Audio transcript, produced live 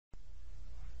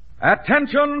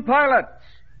Attention pilots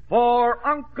for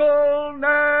Uncle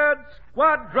Ned's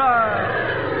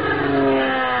Squadron.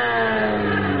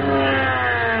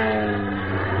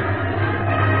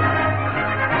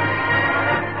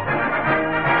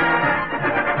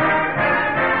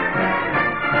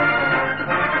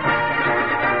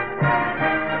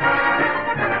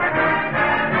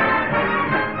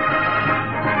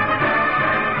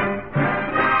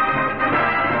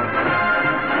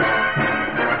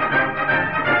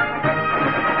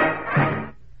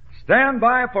 Stand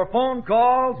by for phone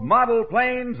calls, model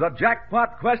planes, a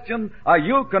jackpot question, a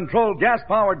U-controlled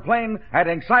gas-powered plane, an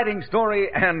exciting story,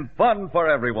 and fun for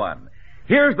everyone.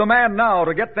 Here's the man now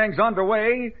to get things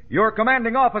underway, your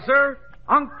commanding officer,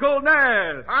 Uncle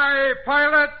Ned. Hi,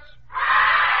 pilots.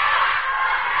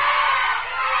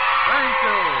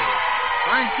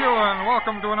 Thank you, and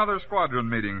welcome to another squadron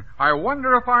meeting. I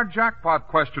wonder if our jackpot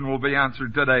question will be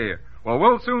answered today. Well,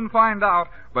 we'll soon find out,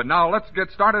 but now let's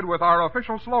get started with our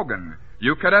official slogan.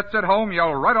 You cadets at home,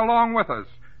 yell right along with us.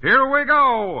 Here we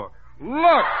go.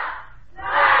 Look!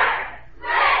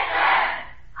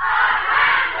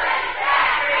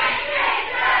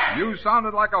 You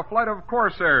sounded like a flight of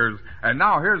corsairs. And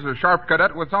now here's a sharp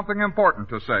cadet with something important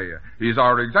to say. He's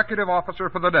our executive officer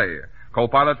for the day.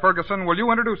 Co-pilot Ferguson, will you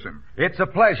introduce him? It's a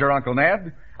pleasure, Uncle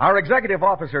Ned. Our executive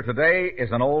officer today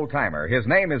is an old-timer. His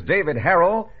name is David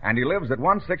Harrell, and he lives at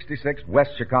 166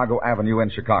 West Chicago Avenue in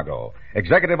Chicago.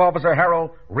 Executive Officer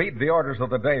Harrell, read the orders of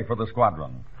the day for the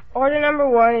squadron. Order number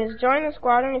 1 is join the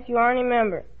squadron if you aren't a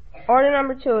member. Order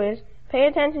number 2 is pay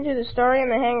attention to the story in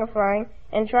the hangar flying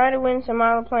and try to win some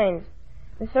model planes.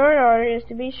 The third order is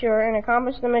to be sure and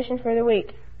accomplish the mission for the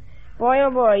week. Boy,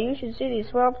 oh boy, you should see these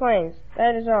swell planes.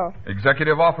 That is all.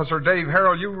 Executive Officer Dave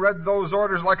Harrell, you read those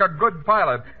orders like a good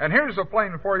pilot. And here's a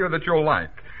plane for you that you'll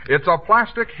like. It's a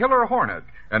plastic Hiller Hornet,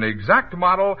 an exact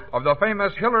model of the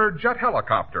famous Hiller jet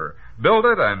helicopter. Build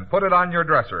it and put it on your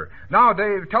dresser. Now,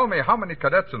 Dave, tell me how many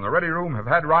cadets in the ready room have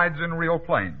had rides in real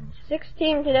planes?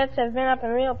 16 cadets have been up in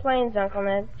real planes, Uncle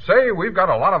Ned. Say, we've got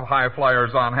a lot of high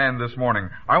flyers on hand this morning.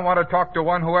 I want to talk to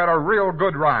one who had a real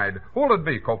good ride. Who'll it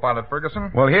be, Co-pilot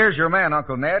Ferguson? Well, here's your man,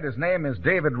 Uncle Ned. His name is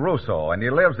David Russo, and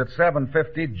he lives at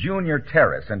 750 Junior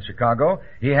Terrace in Chicago.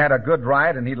 He had a good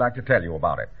ride, and he'd like to tell you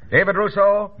about it. David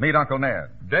Russo, meet Uncle Ned.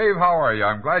 Dave, how are you?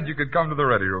 I'm glad you could come to the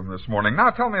ready room this morning. Now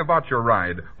tell me about your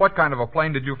ride. What kind of a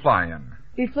plane did you fly in?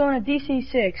 We flew in a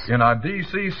DC6. In a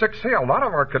DC6? Hey, a lot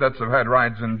of our cadets have had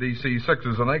rides in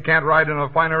DC6s, and they can't ride in a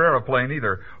finer airplane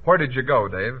either. Where did you go,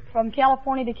 Dave? From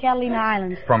California to Catalina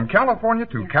Island. From California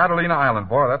to Catalina Island.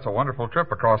 Boy, that's a wonderful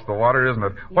trip across the water, isn't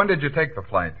it? When did you take the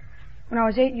flight? When I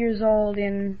was 8 years old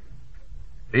in...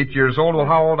 8 years old? Well,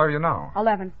 how old are you now?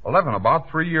 11. 11, about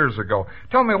 3 years ago.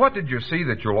 Tell me, what did you see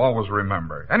that you'll always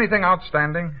remember? Anything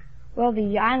outstanding? Well,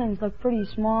 the islands look pretty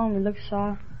small and they look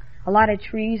soft. A lot of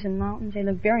trees and mountains. They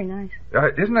look very nice.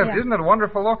 Isn't it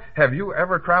wonderful, though? Have you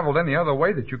ever traveled any other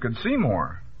way that you could see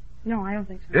more? No, I don't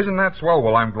think so. Isn't that swell?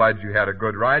 Well, I'm glad you had a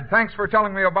good ride. Thanks for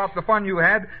telling me about the fun you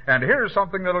had. And here's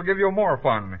something that'll give you more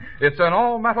fun. It's an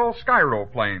all-metal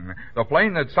Skyroplane. The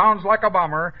plane that sounds like a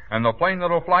bomber, and the plane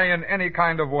that'll fly in any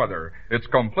kind of weather. It's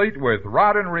complete with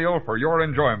rod and reel for your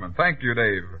enjoyment. Thank you,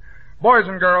 Dave. Boys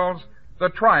and girls, the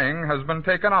trying has been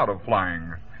taken out of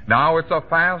flying. Now it's a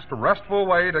fast, restful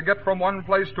way to get from one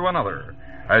place to another.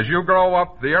 As you grow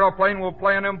up, the aeroplane will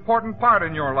play an important part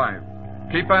in your life.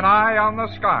 Keep an eye on the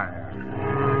sky.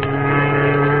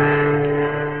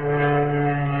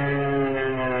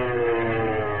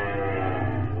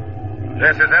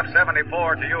 This is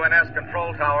F-74 to UNS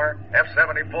Control Tower.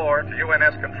 F-74 to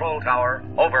UNS Control Tower.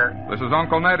 Over. This is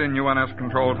Uncle Ned in UNS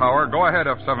Control Tower. Go ahead,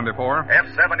 F-74.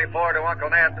 F-74 to Uncle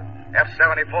Ned.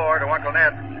 F-74 to Uncle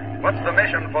Ned. What's the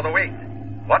mission for the week?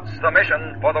 What's the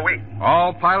mission for the week?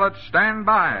 All pilots stand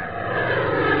by.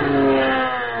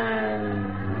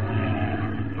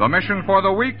 The mission for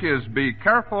the week is be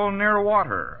careful near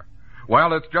water.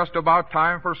 Well, it's just about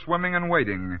time for swimming and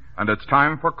wading, and it's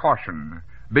time for caution.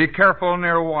 Be careful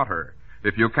near water.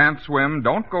 If you can't swim,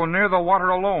 don't go near the water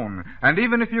alone. And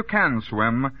even if you can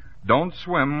swim, don't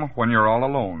swim when you're all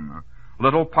alone.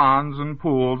 Little ponds and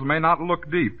pools may not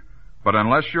look deep, but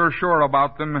unless you're sure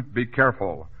about them, be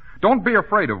careful. Don't be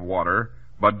afraid of water,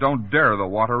 but don't dare the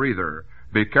water either.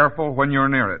 Be careful when you're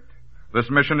near it. This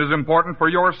mission is important for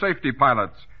your safety,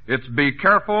 pilots. It's be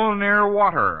careful near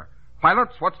water.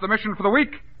 Pilots, what's the mission for the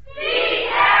week? Be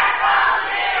careful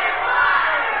near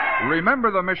water!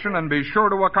 Remember the mission and be sure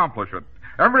to accomplish it.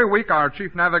 Every week, our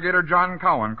Chief Navigator, John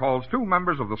Cowan, calls 2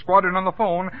 members of the squadron on the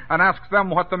phone and asks them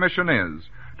what the mission is.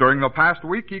 During the past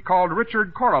week, he called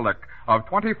Richard Korolick of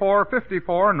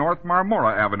 2454 North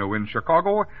Marmora Avenue in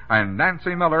Chicago and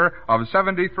Nancy Miller of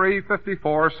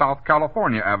 7354 South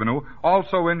California Avenue,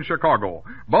 also in Chicago.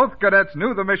 Both cadets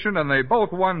knew the mission and they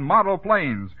both won model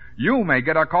planes. You may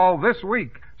get a call this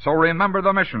week, so remember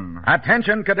the mission.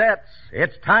 Attention, cadets.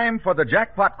 It's time for the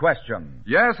jackpot question.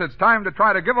 Yes, it's time to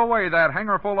try to give away that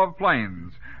hangar full of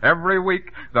planes. Every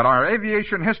week that our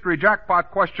aviation history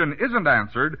jackpot question isn't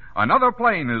answered, another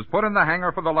plane is put in the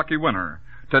hangar for the lucky winner.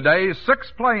 Today, 6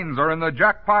 planes are in the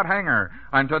jackpot hangar,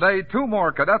 and today 2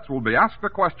 more cadets will be asked the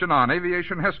question on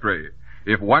aviation history.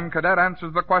 If one cadet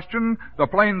answers the question, the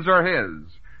planes are his.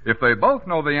 If they both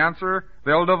know the answer,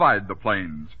 they'll divide the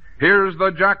planes. Here's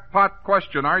the jackpot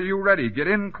question. Are you ready? Get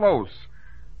in close.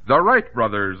 The Wright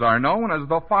brothers are known as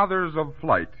the fathers of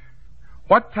flight.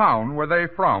 What town were they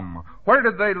from? Where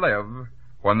did they live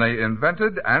when they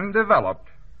invented and developed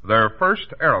their first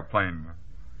airplane?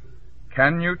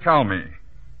 Can you tell me?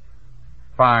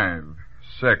 5,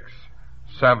 6,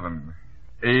 7,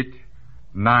 8,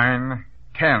 9,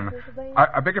 10.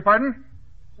 I beg your pardon?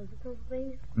 Was it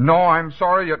Pennsylvania? No, I'm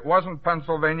sorry, it wasn't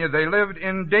Pennsylvania. They lived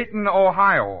in Dayton,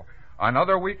 Ohio.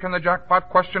 Another week and the jackpot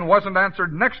question wasn't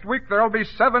answered. Next week there'll be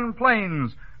 7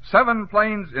 planes. 7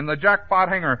 planes in the jackpot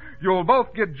hangar. You'll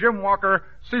both get Jim Walker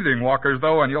ceiling walkers,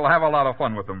 though, and you'll have a lot of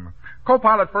fun with them.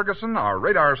 Co-pilot Ferguson, our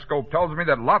radar scope tells me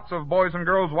that lots of boys and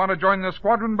girls want to join this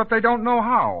squadron, but they don't know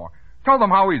how. Tell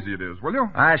them how easy it is, will you?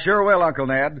 I sure will, Uncle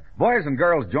Ned. Boys and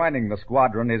girls joining the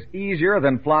squadron is easier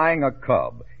than flying a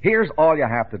Cub. Here's all you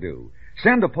have to do.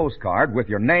 Send a postcard with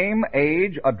your name,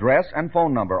 age, address, and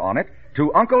phone number on it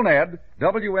to Uncle Ned,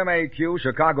 WMAQ,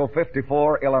 Chicago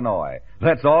 54, Illinois.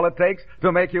 That's all it takes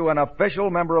to make you an official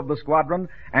member of the squadron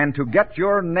and to get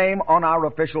your name on our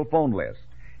official phone list.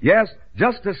 Yes,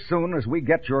 just as soon as we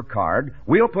get your card,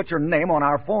 we'll put your name on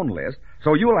our phone list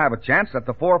so you'll have a chance at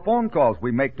the 4 phone calls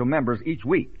we make to members each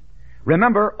week.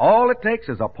 Remember, all it takes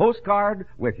is a postcard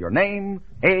with your name,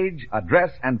 age,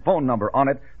 address, and phone number on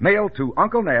it, mailed to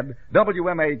Uncle Ned,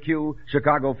 WMAQ,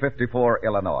 Chicago 54,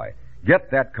 Illinois.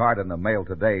 Get that card in the mail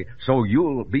today so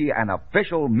you'll be an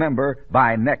official member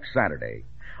by next Saturday.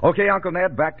 Okay, Uncle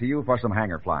Ned, back to you for some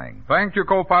hangar flying. Thank you,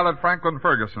 co-pilot Franklin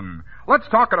Ferguson. Let's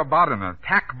talk about an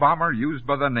attack bomber used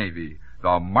by the Navy,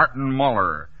 the Martin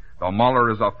Muller. The Muller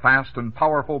is a fast and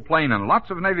powerful plane, and lots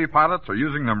of Navy pilots are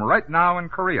using them right now in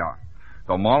Korea.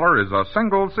 The Muller is a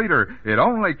single-seater. It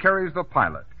only carries the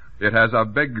pilot. It has a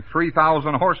big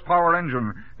 3,000 horsepower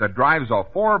engine that drives a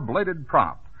 4-bladed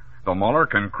prop. The Muller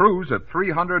can cruise at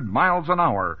 300 miles an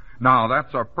hour. Now,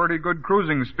 that's a pretty good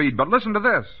cruising speed, but listen to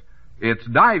this. Its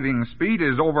diving speed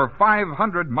is over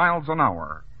 500 miles an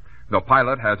hour. The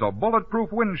pilot has a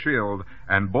bulletproof windshield,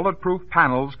 and bulletproof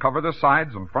panels cover the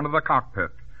sides and front of the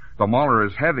cockpit. The Muller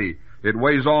is heavy. It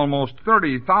weighs almost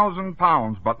 30,000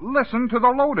 pounds, but listen to the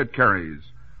load it carries.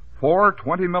 4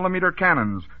 20-millimeter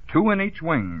cannons, 2 in each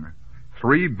wing,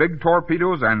 3 big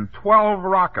torpedoes, and 12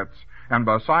 rockets. And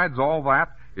besides all that,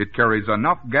 it carries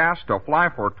enough gas to fly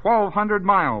for 1,200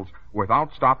 miles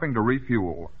without stopping to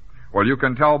refuel. Well, you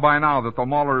can tell by now that the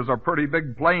Muller is a pretty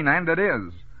big plane, and it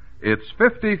is. It's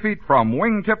 50 feet from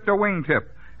wingtip to wingtip,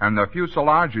 and the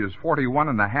fuselage is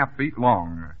 41.5 feet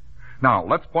long. Now,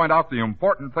 let's point out the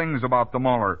important things about the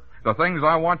Muller, the things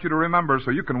I want you to remember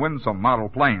so you can win some model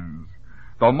planes.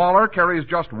 The Muller carries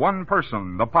just one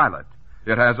person, the pilot.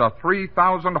 It has a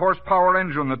 3,000 horsepower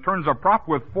engine that turns a prop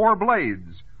with 4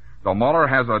 blades. The Muller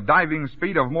has a diving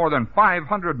speed of more than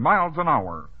 500 miles an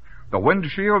hour. The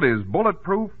windshield is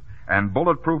bulletproof, and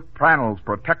bulletproof panels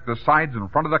protect the sides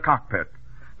and front of the cockpit.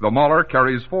 The Muller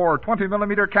carries 4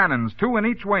 20-millimeter cannons, 2 in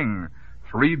each wing,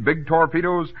 3 big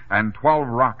torpedoes, and 12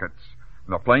 rockets.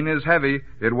 The plane is heavy.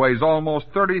 It weighs almost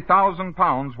 30,000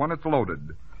 pounds when it's loaded.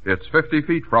 It's 50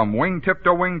 feet from wingtip to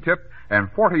wingtip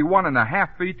and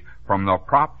 41.5 feet from the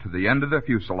prop to the end of the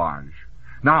fuselage.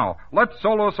 Now, let's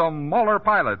solo some Muller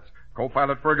pilots.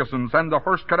 Co-pilot Ferguson, send the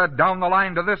first cadet down the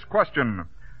line to this question.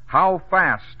 How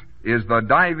fast is the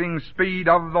diving speed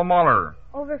of the Muller?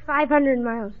 Over 500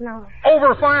 miles an hour.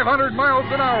 Over 500 miles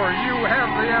an hour. You have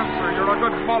the answer. You're a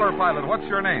good Muller pilot. What's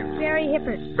your name? Barry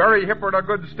Hippert. Barry Hippert, a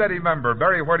good steady member.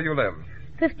 Barry, where do you live?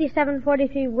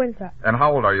 5743 Winthrop. And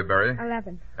how old are you, Barry?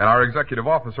 11. And our executive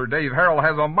officer, Dave Harrell,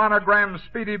 has a monogram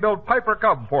Speedy-built Piper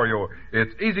Cub for you.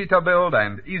 It's easy to build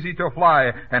and easy to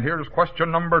fly. And here's question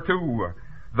number 2.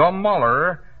 The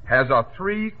Muller has a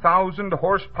 3,000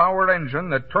 horsepower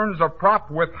engine that turns a prop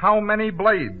with how many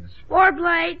blades? 4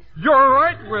 blades. You're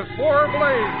right, with 4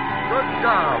 blades. Good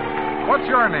job. What's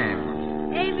your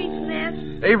name? Avery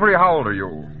Smith. Avery, how old are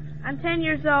you? I'm 10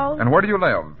 years old. And where do you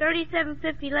live?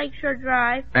 3750 Lakeshore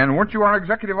Drive. And weren't you our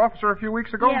executive officer a few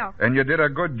weeks ago? Yeah. And you did a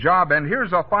good job. And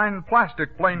here's a fine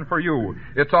plastic plane for you.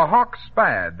 It's a Hawk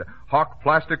Spad. Hawk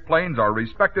plastic planes are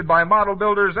respected by model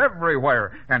builders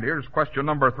everywhere. And here's question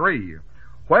number 3.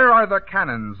 Where are the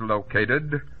cannons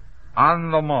located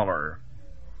on the Mauler?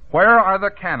 Where are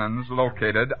the cannons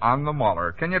located on the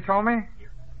Mauler? Can you tell me?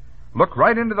 Look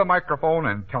right into the microphone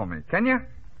and tell me. Can you?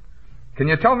 Can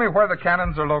you tell me where the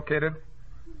cannons are located?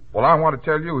 Well, I want to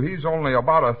tell you, he's only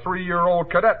about a 3-year-old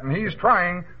cadet, and he's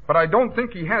trying, but I don't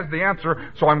think he has the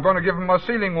answer, so I'm going to give him a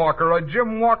ceiling walker, a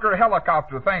Jim Walker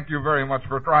helicopter. Thank you very much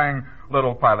for trying,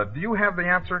 little pilot. Do you have the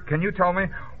answer? Can you tell me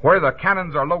where the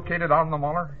cannons are located on the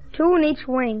Mauler? 2 in each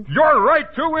wing. You're right,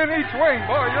 2 in each wing.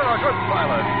 Boy, you're a good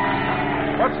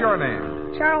pilot. What's your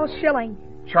name? Charles Schilling.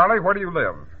 Charlie, where do you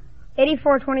live?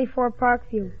 8424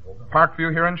 Parkview.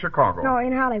 Parkview here in Chicago. No,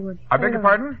 in Hollywood. I beg your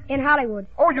pardon? In Hollywood.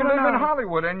 Oh, you live Illinois. in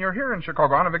Hollywood, and you're here in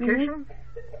Chicago on a vacation?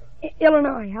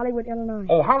 Illinois. Hollywood, Illinois.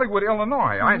 Oh, Hollywood,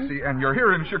 Illinois. I see. And you're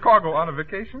here in Chicago on a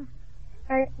vacation?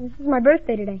 This is my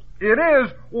birthday today. It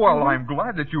is? Well, I'm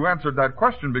glad that you answered that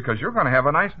question because you're going to have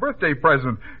a nice birthday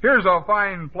present. Here's a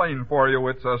fine plane for you.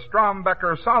 It's a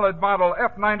Strombecker Solid Model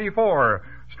F-94.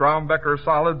 Strombecker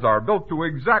Solids are built to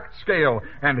exact scale.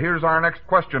 And here's our next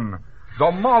question.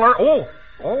 The Mauler...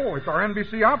 Oh, it's our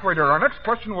NBC operator. Our next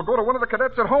question will go to one of the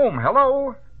cadets at home.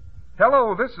 Hello?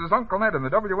 Hello, this is Uncle Ned in the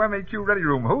WMAQ Ready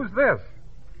Room. Who's this?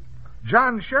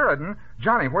 John Sheridan.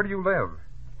 Johnny, where do you live?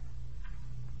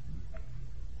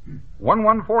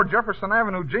 114 Jefferson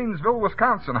Avenue, Janesville,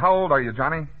 Wisconsin. How old are you,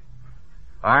 Johnny?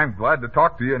 I'm glad to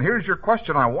talk to you, and here's your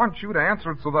question. I want you to answer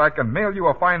it so that I can mail you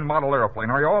a fine model airplane.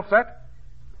 Are you all set?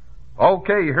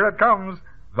 Okay, here it comes.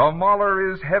 The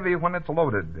Mauler is heavy when it's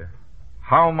loaded.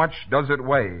 How much does it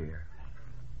weigh?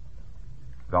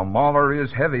 The Mauler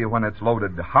is heavy when it's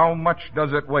loaded. How much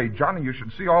does it weigh? Johnny, you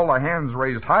should see all the hands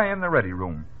raised high in the ready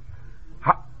room.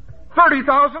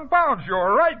 30,000 pounds.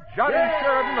 You're right. Johnny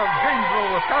Sheridan of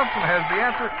Janesville, Wisconsin has the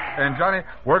answer. And, Johnny,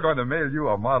 we're going to mail you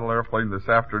a model airplane this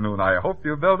afternoon. I hope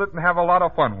you build it and have a lot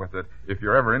of fun with it. If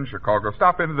you're ever in Chicago,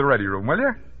 stop into the ready room, will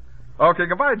you? Okay,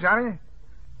 goodbye, Johnny.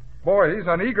 Boy, he's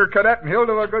an eager cadet, and he'll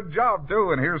do a good job,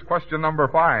 too. And here's question number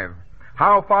 5.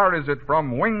 How far is it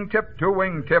from wingtip to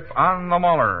wingtip on the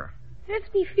Mauler?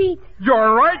 50 feet.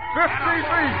 You're right, 50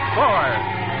 feet, boy.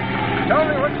 Tell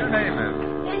me what your name is.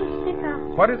 James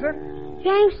Sticker. What is it?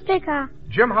 James Sticker.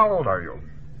 Jim, how old are you?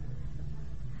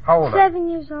 How old 7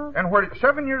 years old. And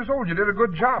 7 years old, you did a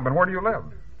good job. And where do you live?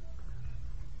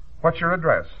 What's your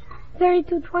address?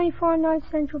 3224 North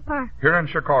Central Park. Here in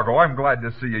Chicago. I'm glad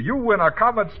to see you. You win a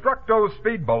Comet Structo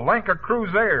Speed Belanca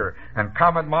Cruiser. And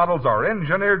Comet models are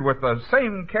engineered with the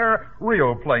same care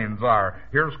real planes are.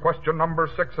 Here's question number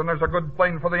 6, and there's a good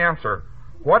plane for the answer.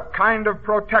 What kind of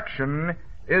protection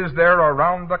is there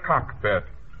around the cockpit?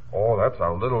 Oh, that's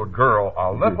a little girl.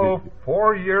 A little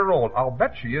 4-year-old. I'll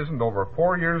bet she isn't over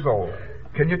 4 years old.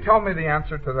 Can you tell me the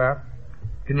answer to that?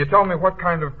 Can you tell me what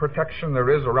kind of protection there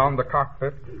is around the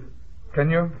cockpit? Can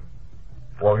you?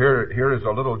 Well, here is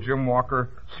a little Jim Walker,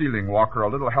 ceiling walker, a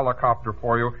little helicopter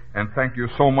for you, and thank you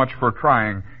so much for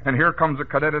trying. And here comes a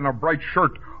cadet in a bright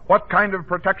shirt. What kind of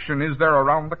protection is there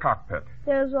around the cockpit?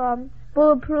 There's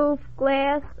bulletproof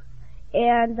glass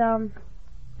and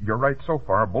You're right so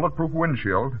far. Bulletproof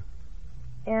windshield.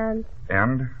 And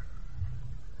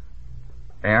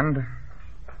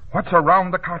what's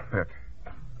around the cockpit?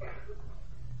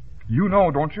 You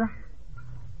know, don't you?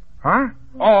 Huh?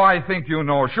 Oh, I think you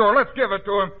know. Sure, let's give it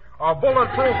to him. A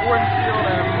bulletproof windshield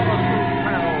and bulletproof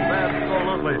panels,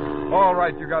 absolutely. All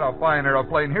right, you got a fine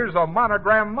airplane. Here's a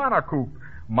Monogram Monocoupe.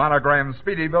 Monogram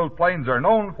speedy-built planes are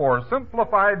known for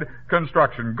simplified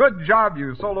construction. Good job,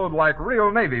 you soloed like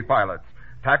real Navy pilots.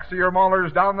 Taxi your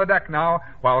maulers down the deck now,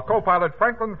 while co-pilot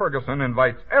Franklin Ferguson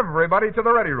invites everybody to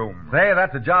the ready room. Say,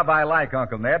 that's a job I like,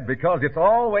 Uncle Ned, because it's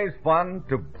always fun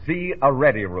to see a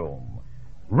ready room.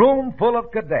 Room full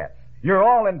of cadets. You're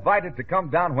all invited to come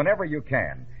down whenever you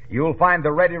can. You'll find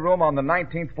the ready room on the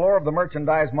 19th floor of the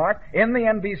Merchandise Mart in the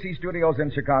NBC studios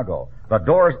in Chicago. The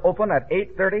doors open at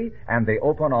 8:30, and they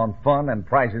open on fun and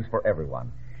prizes for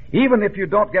everyone. Even if you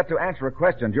don't get to answer a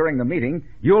question during the meeting,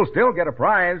 you'll still get a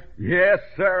prize. Yes,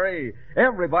 sirree.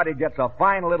 Everybody gets a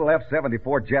fine little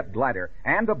F-74 jet glider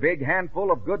and a big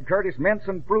handful of good Curtis mints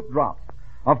and fruit drops.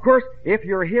 Of course, if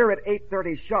you're here at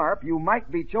 8:30 sharp, you might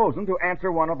be chosen to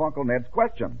answer one of Uncle Ned's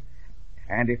questions.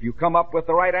 And if you come up with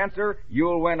the right answer,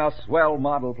 you'll win a swell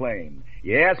model plane.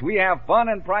 Yes, we have fun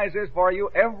and prizes for you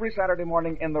every Saturday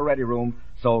morning in the ready room,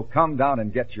 so come down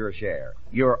and get your share.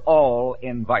 You're all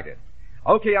invited.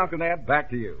 Okay, Uncle Ned,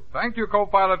 back to you. Thank you,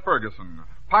 Co-Pilot Ferguson.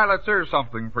 Pilots, here's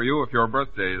something for you if your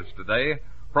birthday is today.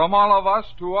 From all of us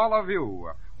to all of you,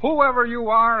 whoever you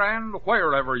are and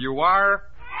wherever you are.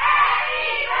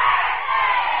 Happy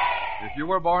birthday! If you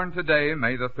were born today,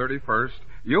 May the 31st,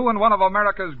 you and one of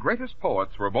America's greatest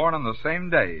poets were born on the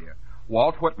same day.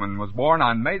 Walt Whitman was born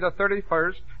on May the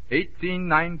 31st,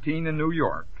 1819 in New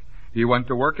York. He went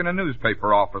to work in a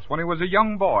newspaper office when he was a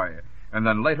young boy, and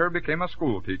then later became a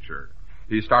school teacher.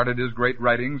 He started his great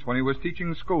writings when he was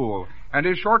teaching school, and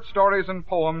his short stories and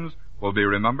poems will be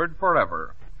remembered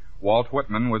forever. Walt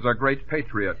Whitman was a great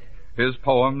patriot. His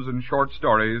poems and short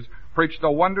stories preached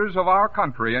the wonders of our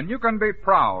country, and you can be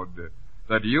proud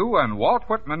that you and Walt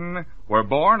Whitman were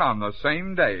born on the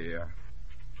same day.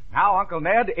 Now, Uncle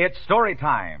Ned, it's story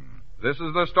time. This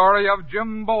is the story of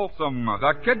Jim Bolsom,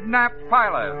 the kidnapped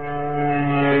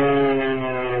pilot.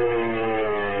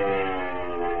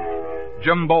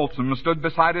 Jim Bolsom stood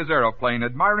beside his aeroplane,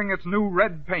 admiring its new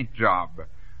red paint job.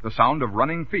 The sound of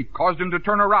running feet caused him to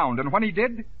turn around, and when he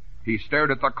did, he stared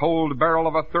at the cold barrel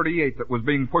of a .38 that was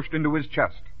being pushed into his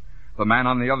chest. The man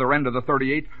on the other end of the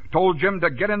 .38 told Jim to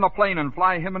get in the plane and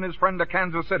fly him and his friend to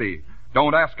Kansas City.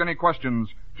 Don't ask any questions.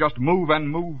 Just move and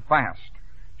move fast.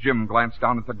 Jim glanced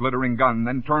down at the glittering gun,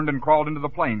 then turned and crawled into the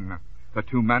plane. The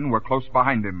two men were close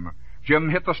behind him. Jim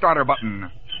hit the starter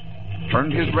button,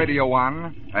 turned his radio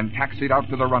on, and taxied out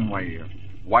to the runway.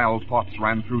 Wild thoughts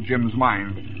ran through Jim's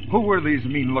mind. Who were these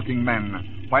mean-looking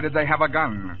men? Why did they have a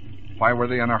gun? Why were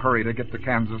they in a hurry to get to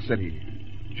Kansas City?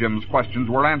 Jim's questions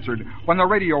were answered when the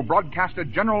radio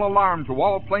broadcasted general alarm to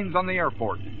all planes on the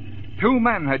airport. Two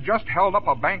men had just held up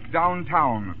a bank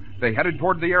downtown. They headed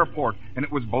toward the airport, and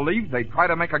it was believed they'd try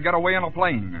to make a getaway in a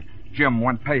plane. Jim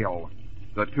went pale.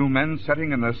 The two men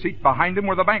sitting in the seat behind him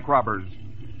were the bank robbers.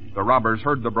 The robbers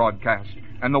heard the broadcast,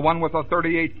 and the one with the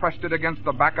 .38 pressed it against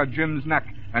the back of Jim's neck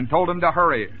and told him to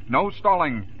hurry. No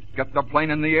stalling. Get the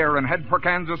plane in the air and head for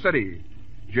Kansas City.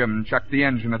 Jim checked the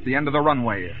engine at the end of the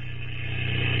runway.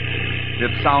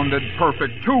 It sounded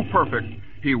perfect, too perfect.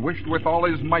 He wished with all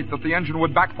his might that the engine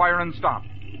would backfire and stop.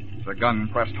 The gun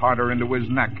pressed harder into his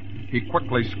neck. He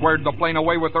quickly squared the plane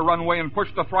away with the runway and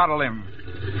pushed the throttle in.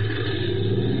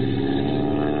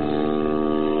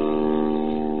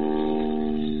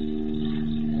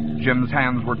 Jim's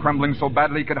hands were trembling so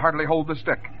badly he could hardly hold the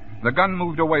stick. The gun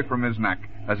moved away from his neck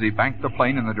as he banked the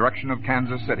plane in the direction of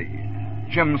Kansas City.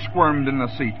 Jim squirmed in the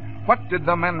seat. What did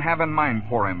the men have in mind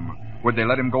for him? Would they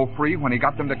let him go free when he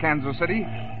got them to Kansas City?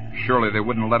 Surely they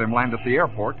wouldn't let him land at the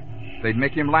airport. They'd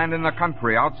make him land in the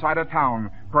country, outside of town,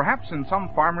 perhaps in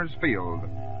some farmer's field.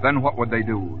 Then what would they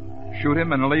do? Shoot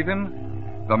him and leave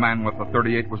him? The man with the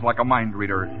 .38 was like a mind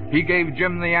reader. He gave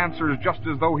Jim the answers just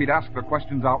as though he'd asked the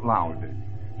questions out loud.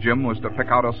 Jim was to pick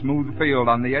out a smooth field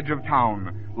on the edge of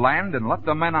town, land and let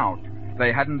the men out.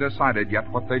 They hadn't decided yet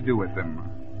what they'd do with them.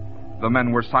 The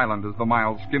men were silent as the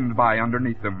miles skimmed by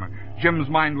underneath them. Jim's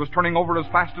mind was turning over as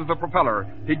fast as the propeller.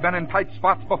 He'd been in tight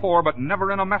spots before, but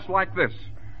never in a mess like this.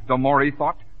 The more he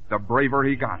thought, the braver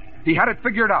he got. He had it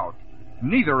figured out.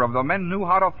 Neither of the men knew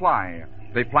how to fly.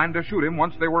 They planned to shoot him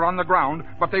once they were on the ground,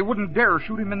 but they wouldn't dare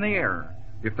shoot him in the air.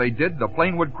 If they did, the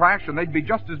plane would crash and they'd be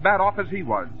just as bad off as he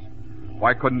was.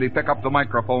 Why couldn't he pick up the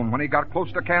microphone when he got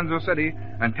close to Kansas City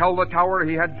and tell the tower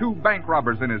he had two bank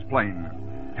robbers in his plane?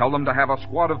 Tell them to have a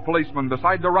squad of policemen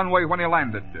beside the runway when he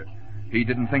landed. He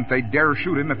didn't think they'd dare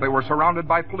shoot him if they were surrounded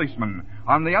by policemen.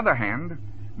 On the other hand,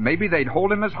 maybe they'd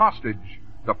hold him as hostage.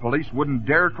 The police wouldn't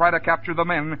dare try to capture the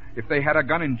men if they had a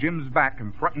gun in Jim's back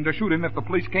and threatened to shoot him if the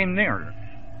police came near.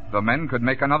 The men could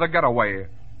make another getaway,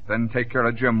 then take care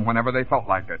of Jim whenever they felt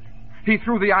like it. He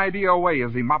threw the idea away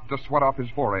as he mopped the sweat off his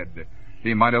forehead.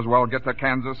 He might as well get to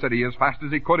Kansas City as fast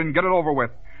as he could and get it over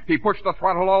with. He pushed the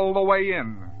throttle all the way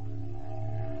in.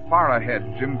 Far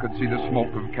ahead, Jim could see the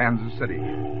smoke of Kansas City.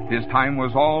 His time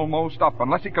was almost up,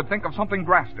 unless he could think of something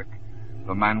drastic.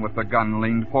 The man with the gun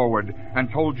leaned forward and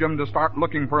told Jim to start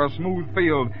looking for a smooth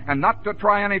field and not to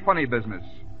try any funny business.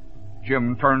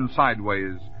 Jim turned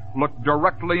sideways, looked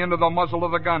directly into the muzzle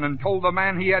of the gun, and told the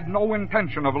man he had no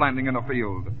intention of landing in a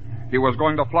field. He was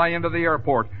going to fly into the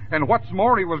airport, and what's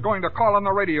more, he was going to call on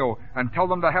the radio and tell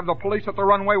them to have the police at the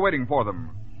runway waiting for them.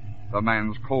 The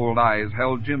man's cold eyes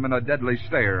held Jim in a deadly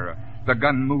stare. The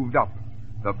gun moved up.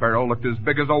 The barrel looked as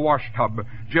big as a wash tub.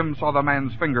 Jim saw the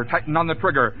man's finger tighten on the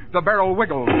trigger. The barrel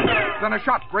wiggled. Then a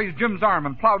shot grazed Jim's arm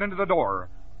and plowed into the door.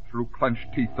 Through clenched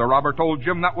teeth, the robber told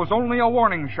Jim that was only a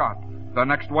warning shot. The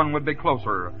next one would be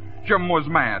closer. Jim was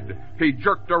mad. He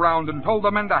jerked around and told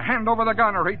the men to hand over the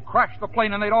gun or he'd crash the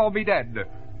plane and they'd all be dead.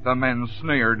 The men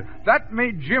sneered. That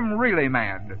made Jim really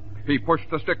mad. He pushed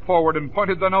the stick forward and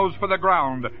pointed the nose for the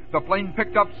ground. The plane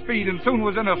picked up speed and soon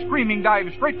was in a screaming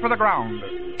dive straight for the ground.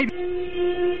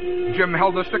 Jim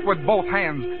held the stick with both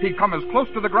hands. He'd come as close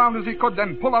to the ground as he could,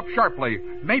 then pull up sharply.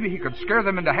 Maybe he could scare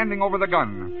them into handing over the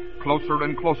gun. Closer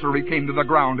and closer he came to the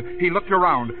ground. He looked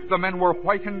around. The men were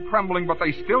white and trembling, but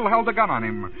they still held the gun on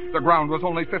him. The ground was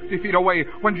only 50 feet away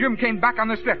when Jim came back on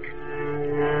the stick.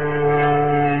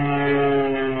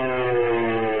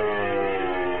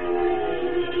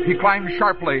 He climbed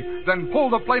sharply, then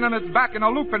pulled the plane on its back in a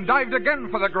loop and dived again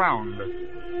for the ground.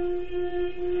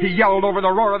 He yelled over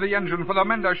the roar of the engine for the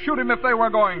men to shoot him if they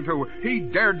were going to. He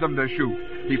dared them to shoot.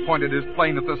 He pointed his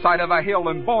plane at the side of a hill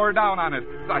and bore down on it.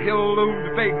 The hill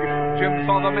loomed big. Jim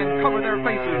saw the men cover their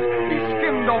faces. He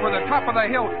skimmed over the top of the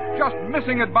hill, just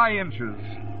missing it by inches.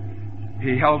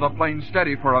 He held the plane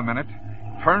steady for a minute,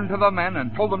 turned to the men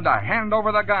and told them to hand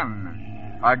over the gun.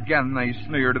 Again they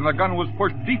sneered, and the gun was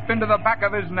pushed deep into the back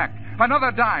of his neck.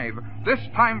 Another dive, this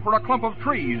time for a clump of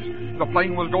trees. The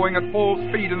plane was going at full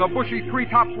speed, and the bushy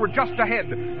treetops were just ahead.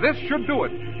 This should do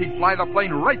it. He'd fly the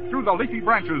plane right through the leafy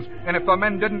branches, and if the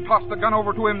men didn't toss the gun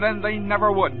over to him, then they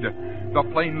never would. The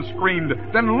plane screamed,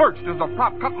 then lurched as the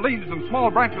prop cut leaves and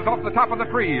small branches off the top of the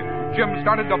tree. Jim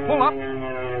started to pull up,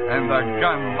 and the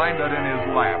gun landed in his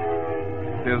lap.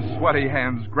 His sweaty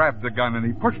hands grabbed the gun, and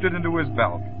he pushed it into his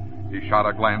belt. He shot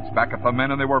a glance back at the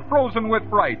men, and they were frozen with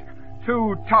fright.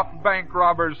 Two tough bank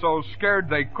robbers so scared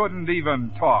they couldn't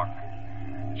even talk.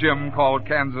 Jim called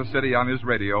Kansas City on his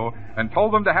radio and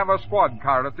told them to have a squad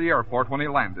car at the airport when he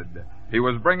landed. He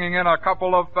was bringing in a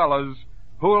couple of fellas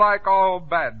who, like all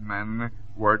bad men,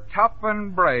 were tough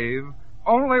and brave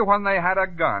only when they had a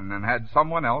gun and had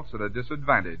someone else at a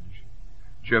disadvantage.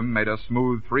 Jim made a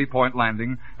smooth three-point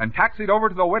landing and taxied over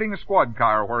to the waiting squad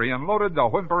car where he unloaded the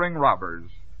whimpering robbers.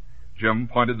 Jim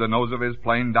pointed the nose of his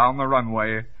plane down the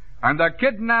runway, and the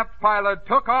kidnapped pilot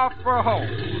took off for home.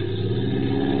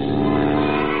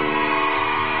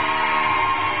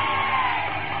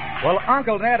 Well,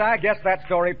 Uncle Ned, I guess that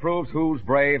story proves who's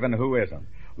brave and who isn't.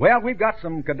 Well, we've got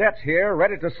some cadets here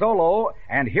ready to solo,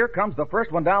 and here comes the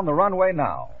first one down the runway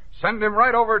now. Send him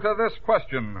right over to this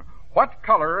question. What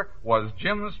color was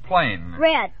Jim's plane?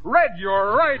 Red. Red,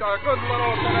 you're right. A good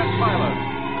little cadet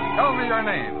pilot. Tell me your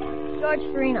name.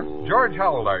 George Farina. George,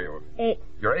 how old are you? 8.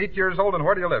 You're 8 years old, and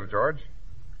where do you live, George?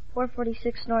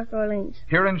 446 North Orleans.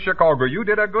 Here in Chicago. You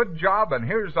did a good job, and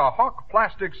here's a Hawk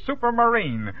Plastic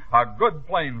Supermarine, a good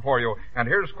plane for you. And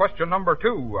here's question number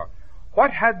 2.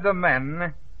 What had the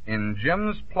men in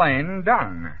Jim's plane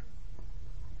done?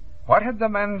 What had the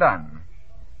men done?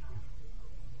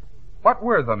 What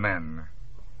were the men?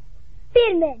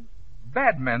 Bad men.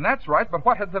 Bad men, that's right, but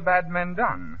what had the bad men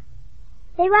done?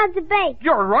 They robbed the bank.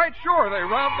 You're right, sure, they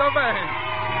robbed a bank.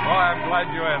 Oh, I'm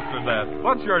glad you answered that.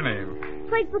 What's your name?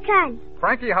 Frank Pecan.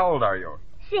 Frankie, how old are you?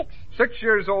 6. 6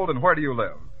 years old, and where do you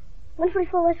live?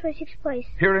 144 West 46th Place.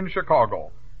 Here in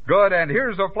Chicago. Good, and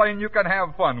here's a plane you can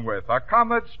have fun with, a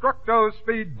Comet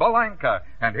Structo-Speed Balanca.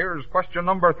 And here's question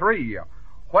number 3.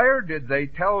 Where did they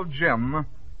tell Jim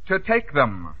to take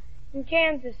them? In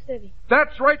Kansas City.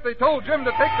 That's right, they told Jim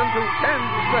to take them to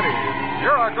Kansas City.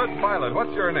 You're a good pilot.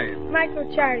 What's your name?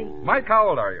 Michael Chardy. Mike, how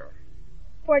old are you?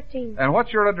 14. And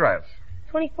what's your address?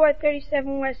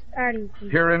 2437 West Arlington.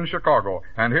 Here in Chicago.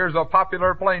 And here's a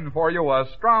popular plane for you, a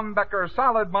Strombecker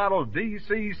solid model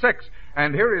DC6.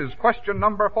 And here is question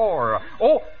number 4.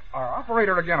 Oh, our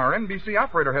operator again, our NBC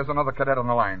operator has another cadet on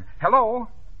the line. Hello?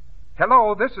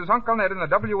 Hello, this is Uncle Ned in the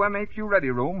WMAQ ready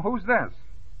room. Who's this?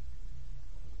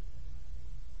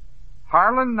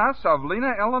 Harlan Nuss of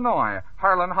Lena, Illinois.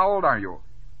 Harlan, how old are you?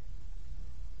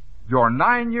 You're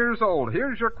 9 years old.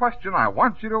 Here's your question. I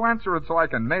want you to answer it so I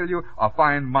can mail you a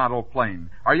fine model plane.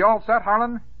 Are you all set,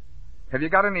 Harlan? Have you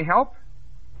got any help?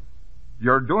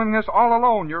 You're doing this all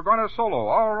alone. You're going to solo.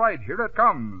 All right, here it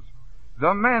comes.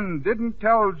 The men didn't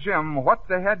tell Jim what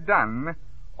they had done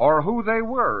or who they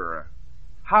were.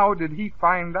 How did he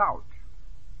find out?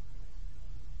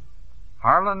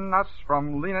 Harlan Nuss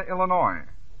from Lena, Illinois.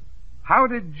 How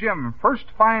did Jim first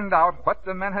find out what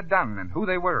the men had done and who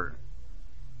they were?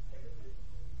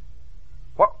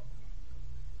 What?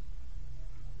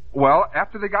 Well,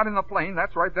 after they got in the plane,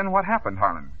 that's right. Then what happened,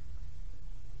 Harlan?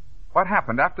 What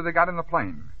happened after they got in the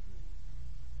plane?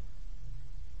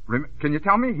 Can you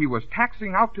tell me? He was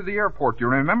taxiing out to the airport, you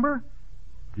remember?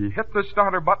 He hit the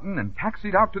starter button and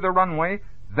taxied out to the runway.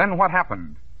 Then what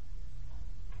happened?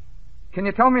 Can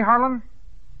you tell me, Harlan?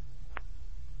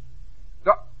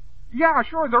 Yeah,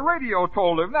 sure, the radio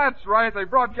told him. That's right, they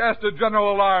broadcasted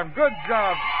general alarm. Good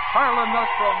job. Harlan Nuss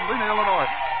from Lena,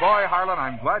 Illinois. Boy, Harlan,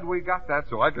 I'm glad we got that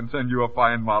so I can send you a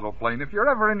fine model plane. If you're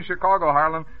ever in Chicago,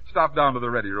 Harlan, stop down to the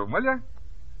Ready Room, will you?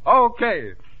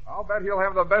 Okay. I'll bet he'll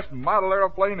have the best model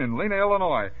airplane in Lena,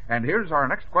 Illinois. And here's our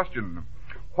next question.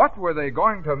 What were they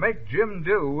going to make Jim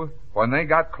do when they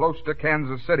got close to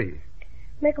Kansas City?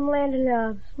 Make them land in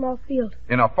a small field.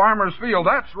 In a farmer's field.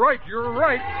 That's right. You're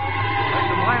right. Make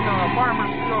them land on a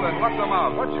farmer's field and let them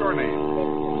out. What's your name?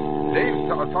 Dave,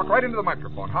 talk right into the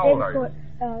microphone. How old are you?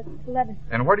 11.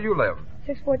 And where do you live?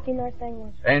 614 North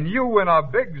England. And you in a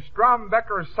big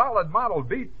Strombecker solid model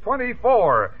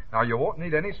B-24. Now, you won't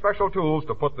need any special tools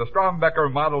to put the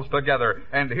Strombecker models together.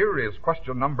 And here is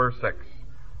question number 6.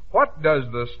 What does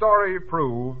the story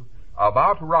prove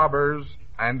about robbers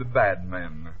and bad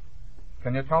men?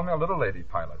 Can you tell me, a little lady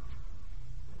pilot?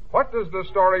 What does the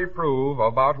story prove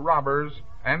about robbers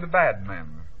and bad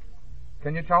men?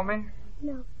 Can you tell me?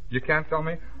 No. You can't tell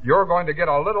me? You're going to get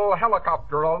a little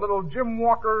helicopter, a little Jim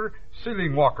Walker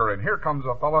ceiling walker, and here comes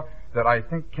a fellow that I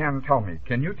think can tell me.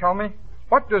 Can you tell me?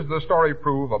 What does the story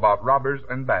prove about robbers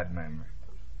and bad men?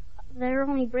 They're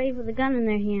only brave with a gun in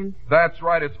their hand. That's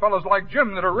right. It's fellows like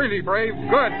Jim that are really brave.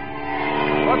 Good.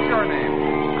 What's your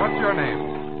name? What's your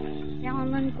name?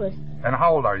 Alan Lundquist. And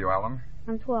how old are you, Alan?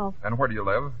 I'm 12. And where do you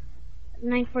live?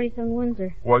 947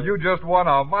 Windsor. Well, you just won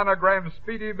a monogrammed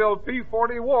Speedy-built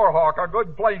P-40 Warhawk, a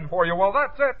good plane for you. Well,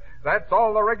 that's it. That's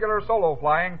all the regular solo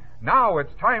flying. Now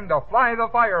it's time to fly the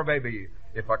Fire Baby.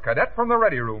 If a cadet from the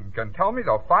Ready Room can tell me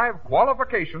the 5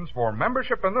 qualifications for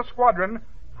membership in the squadron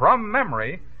from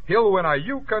memory, he'll win a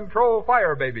U-Control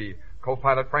Fire Baby.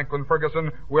 Co-pilot Franklin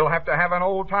Ferguson will have to have an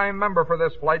old-time member for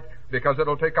this flight because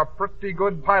it'll take a pretty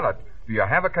good pilot. Do you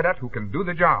have a cadet who can do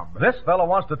the job? This fellow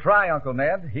wants to try, Uncle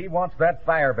Ned. He wants that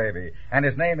Fire Baby. And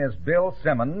his name is Bill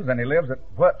Simmons, and he lives at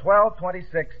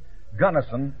 1226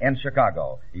 Gunnison in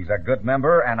Chicago. He's a good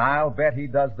member, and I'll bet he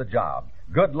does the job.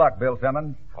 Good luck, Bill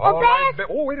Simmons. All right, Bill.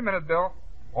 Oh, wait a minute, Bill.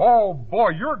 Oh, boy,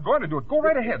 you're going to do it. Go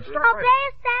right ahead. Start right.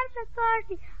 Obey staff's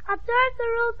authority. Observe the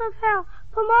rules of hell.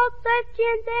 Promote safety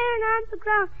in the air and on the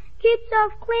ground. Keep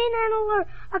self clean and alert.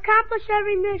 Accomplish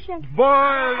every mission. Boy,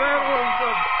 that was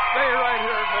the... Stay right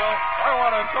here, Bill. I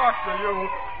want to talk to you.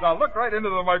 Now, look right into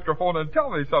the microphone and tell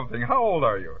me something. How old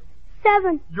are you?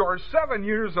 7. You're 7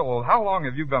 years old. How long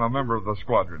have you been a member of the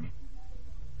squadron?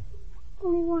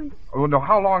 Only once. Oh, no,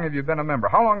 how long have you been a member?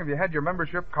 How long have you had your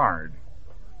membership card?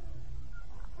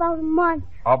 About a month.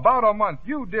 About a month.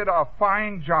 You did a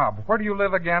fine job. Where do you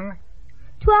live again?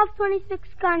 1226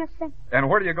 Gunnison. And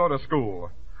where do you go to school?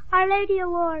 Our Lady of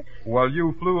Lords. Well,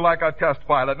 you flew like a test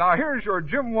pilot. Now, here's your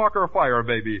Jim Walker Fire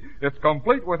Baby. It's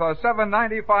complete with a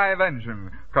 795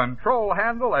 engine, control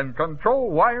handle and control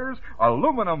wires,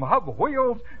 aluminum hub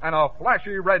wheels, and a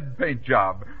flashy red paint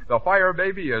job. The Fire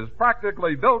Baby is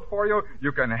practically built for you.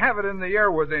 You can have it in the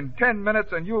air within 10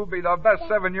 minutes, and you'll be the best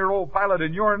 7-year-old pilot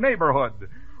in your neighborhood.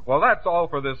 Well, that's all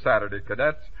for this Saturday,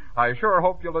 cadets. I sure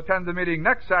hope you'll attend the meeting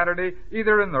next Saturday,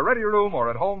 either in the Ready Room or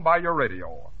at home by your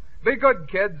radio. Be good,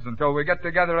 kids, until we get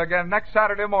together again next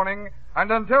Saturday morning.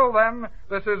 And until then,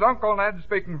 this is Uncle Ned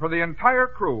speaking for the entire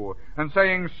crew and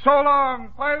saying, so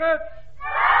long, pilots!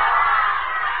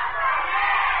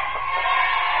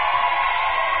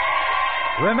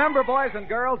 Remember, boys and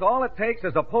girls, all it takes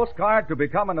is a postcard to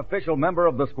become an official member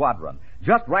of the squadron.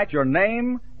 Just write your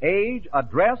name, age,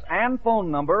 address, and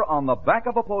phone number on the back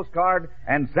of a postcard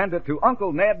and send it to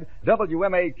Uncle Ned,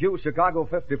 WMAQ, Chicago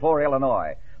 54,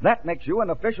 Illinois. That makes you an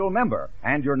official member,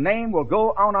 and your name will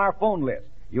go on our phone list.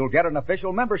 You'll get an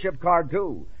official membership card,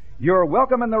 too. You're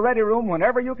welcome in the Ready Room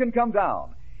whenever you can come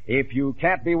down. If you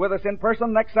can't be with us in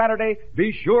person next Saturday,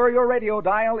 be sure your radio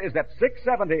dial is at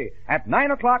 670 at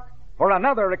 9 o'clock for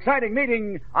another exciting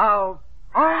meeting of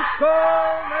Uncle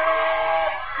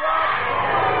Ned Squadron.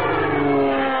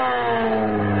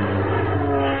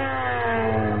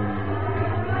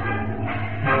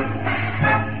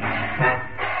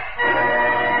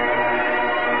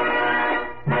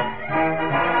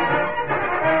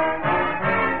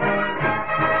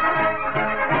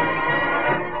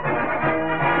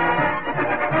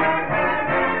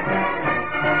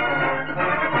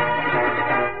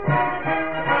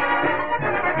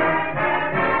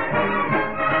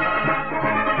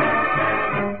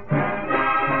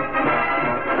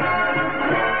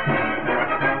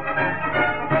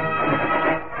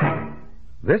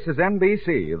 This is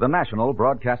NBC, the national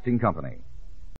broadcasting company.